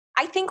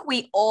I think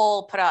we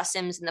all put our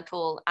Sims in the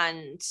pool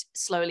and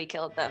slowly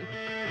killed them.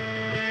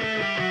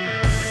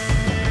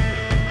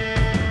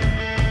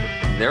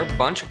 There are a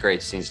bunch of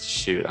great scenes to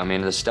shoot. I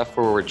mean, the stuff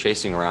where we're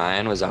chasing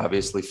Ryan was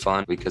obviously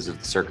fun because of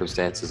the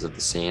circumstances of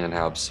the scene and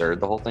how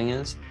absurd the whole thing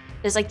is.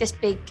 There's like this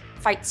big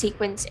fight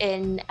sequence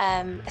in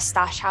a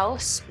stash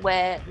house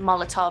where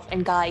Molotov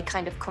and Guy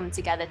kind of come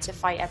together to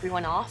fight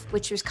everyone off,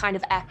 which was kind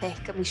of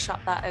epic. And we shot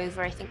that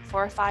over, I think,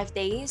 4 or 5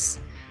 days.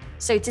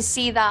 So to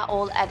see that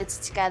all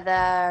edited together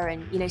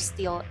and, you know,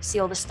 see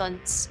all the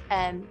stunts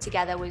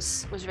together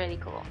was really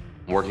cool.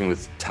 Working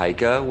with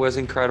Taika was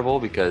incredible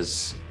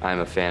because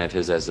I'm a fan of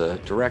his as a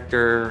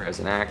director,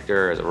 as an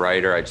actor, as a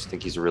writer. I just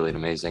think he's really an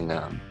amazing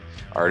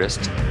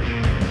artist.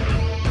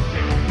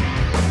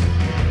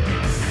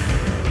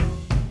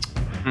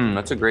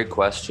 That's a great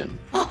question.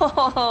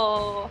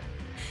 Oh,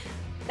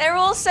 they're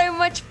all so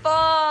much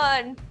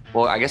fun.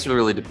 Well, I guess it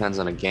really depends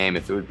on a game.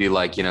 If it would be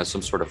like, you know,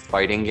 some sort of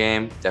fighting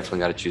game, definitely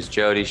got to choose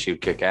Jodie. She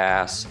would kick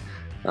ass.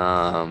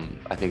 I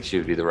think she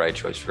would be the right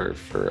choice for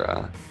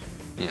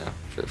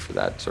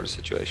that sort of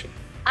situation.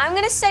 I'm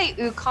gonna say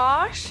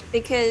Ukarsh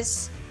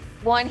because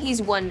 1,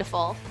 he's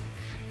wonderful,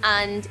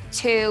 and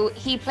 2,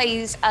 he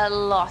plays a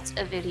lot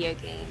of video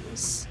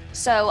games.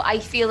 So I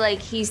feel like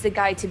he's the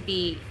guy to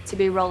be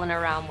rolling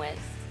around with.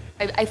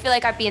 I feel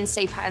like I'd be in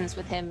safe hands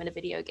with him in a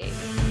video game.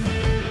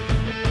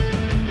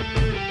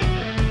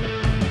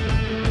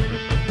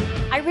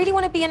 I really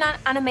want to be in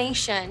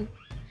animation.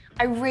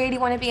 I really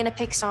want to be in a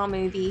Pixar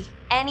movie.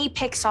 Any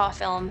Pixar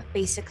film,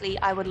 basically,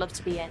 I would love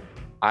to be in.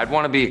 I'd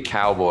want to be a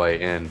cowboy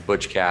in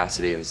Butch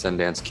Cassidy and the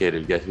Sundance Kid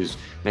who's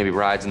maybe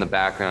rides in the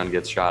background and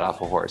gets shot off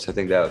a horse. I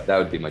think that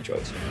would be my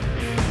choice.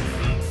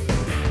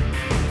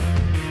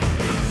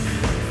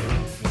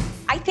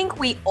 I think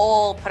we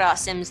all put our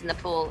Sims in the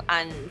pool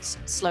and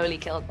slowly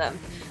killed them,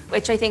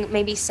 which I think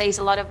maybe says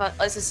a lot about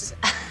us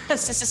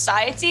as a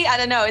society. I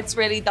don't know, it's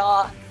really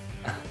dark.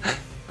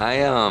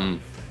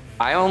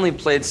 I only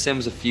played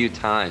Sims a few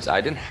times.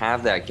 I didn't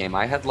have that game.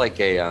 I had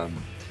like I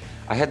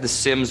had the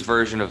Sims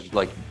version of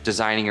like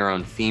designing your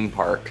own theme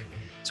park.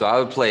 So I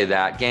would play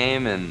that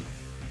game,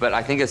 but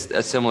I think it's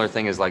a similar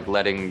thing as like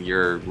letting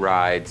your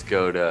rides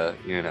go to,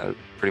 you know,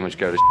 pretty much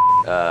go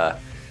to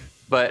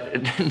but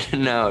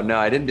no,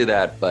 I didn't do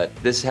that. But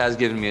this has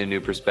given me a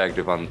new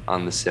perspective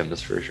on the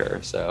Sims for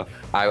sure. So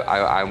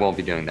I won't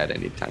be doing that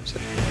anytime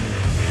soon.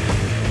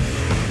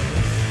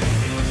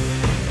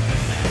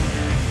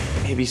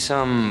 Maybe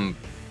some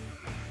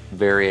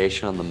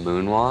variation on the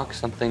moonwalk,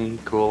 something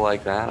cool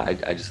like that.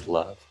 I just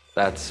love.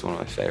 That's one of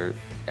my favorite.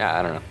 Yeah,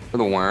 I don't know. For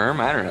the worm,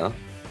 I don't know.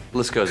 The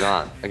list goes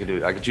on. I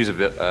could choose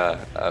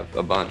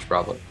a bunch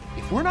probably.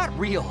 If we're not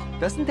real,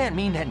 doesn't that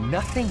mean that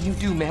nothing you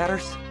do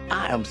matters?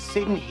 I am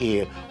sitting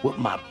here with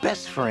my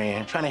best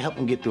friend trying to help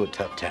him get through a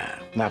tough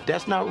time. Now, if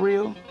that's not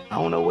real, I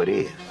don't know what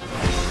is.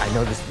 I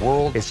know this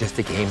world is just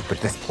a game, but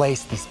this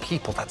place, these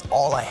people, that's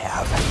all I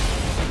have.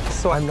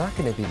 So I'm not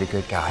gonna be the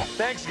good guy.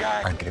 Thanks,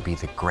 guy. I'm gonna be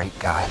the great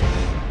guy.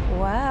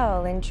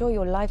 Well, enjoy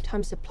your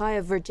lifetime supply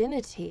of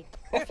virginity.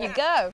 Off you go.